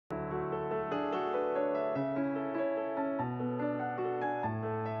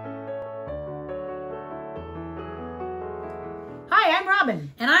I'm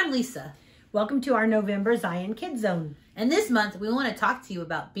Robin. And I'm Lisa. Welcome to our November Zion Kids Zone. And this month, we want to talk to you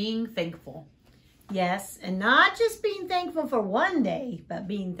about being thankful. Yes, and not just being thankful for one day, but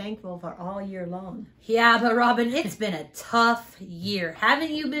being thankful for all year long. Yeah, but Robin, it's been a tough year.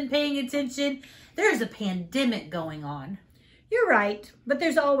 Haven't you been paying attention? There's a pandemic going on. You're right, but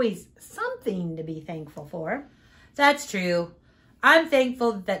there's always something to be thankful for. That's true. I'm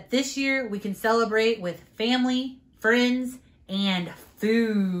thankful that this year we can celebrate with family, friends, and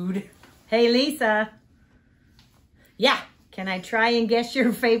food. Hey, Lisa. Yeah. Can I try and guess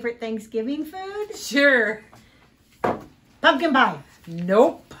your favorite Thanksgiving food? Sure. Pumpkin pie.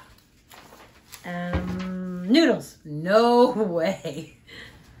 Nope. Noodles. No way.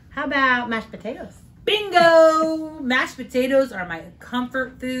 How about mashed potatoes? Bingo! Mashed potatoes are my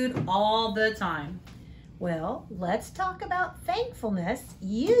comfort food all the time. Well, let's talk about thankfulness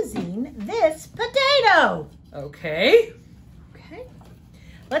using this potato. Okay. Okay.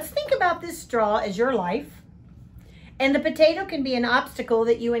 Let's think about this straw as your life. And the potato can be an obstacle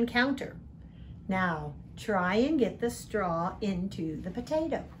that you encounter. Now, try and get the straw into the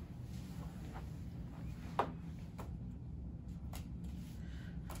potato.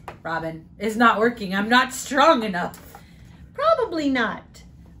 Robin, it's not working. I'm not strong enough. Probably not.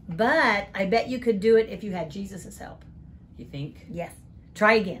 But I bet you could do it if you had Jesus' help. You think? Yes.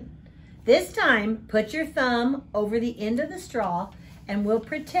 Try again. This time, put your thumb over the end of the straw and we'll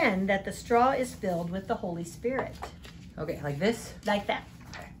pretend that the straw is filled with the Holy Spirit. Okay, like this? Like that.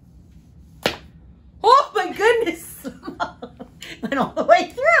 Okay. Oh my goodness! Went all the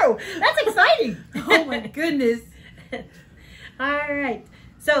way through. That's exciting. Oh my goodness. All right.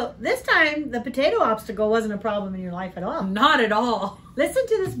 So this time, the potato obstacle wasn't a problem in your life at all. Not at all. Listen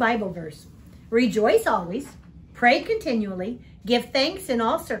to this Bible verse. Rejoice always, pray continually, give thanks in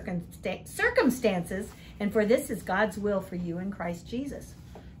all circumstances, and for this is God's will for you in Christ Jesus.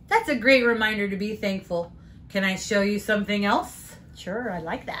 That's a great reminder to be thankful. Can I show you something else? Sure, I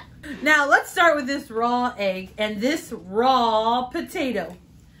like that. Now, let's start with this raw egg and this raw potato.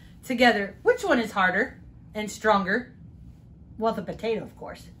 Together, which one is harder and stronger? Well, the potato, of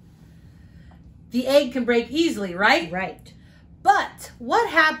course. The egg can break easily, right? Right. But what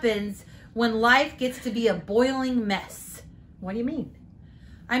happens when life gets to be a boiling mess? What do you mean?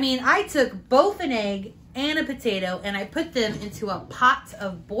 I mean, I took both an egg and a potato and I put them into a pot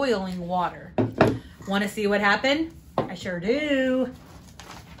of boiling water. Want to see what happened? I sure do.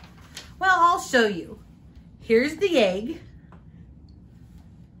 Well, I'll show you. Here's the egg.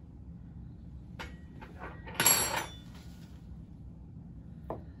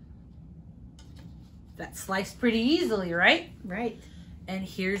 That sliced pretty easily, right? Right. And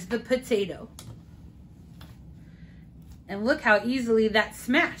here's the potato. And look how easily that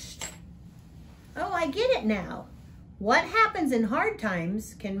smashed. Oh, I get it now. What happens in hard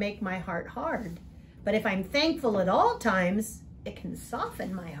times can make my heart hard. But if I'm thankful at all times, it can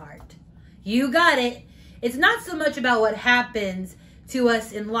soften my heart. You got it. It's not so much about what happens to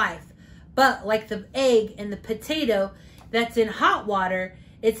us in life, but like the egg and the potato that's in hot water,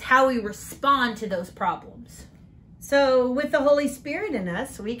 it's how we respond to those problems. So with the Holy Spirit in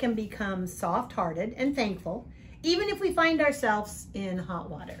us, we can become soft-hearted and thankful, even if we find ourselves in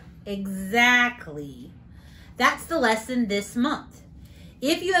hot water. Exactly. That's the lesson this month.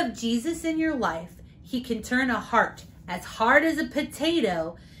 If you have Jesus in your life, he can turn a heart as hard as a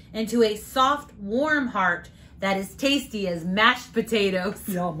potato into a soft, warm heart that is tasty as mashed potatoes.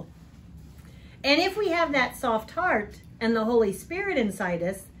 Yum. And if we have that soft heart and the Holy Spirit inside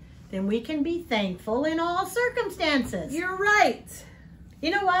us, then we can be thankful in all circumstances. You're right.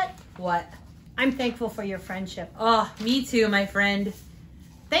 You know what? What? I'm thankful for your friendship. Oh, me too, my friend.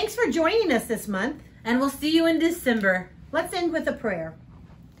 Thanks for joining us this month. And we'll see you in December. Let's end with a prayer.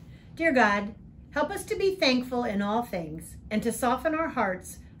 Dear God, help us to be thankful in all things and to soften our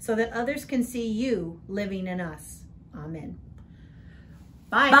hearts so that others can see you living in us. Amen.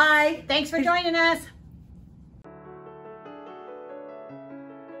 Bye. Bye. Thanks for joining us.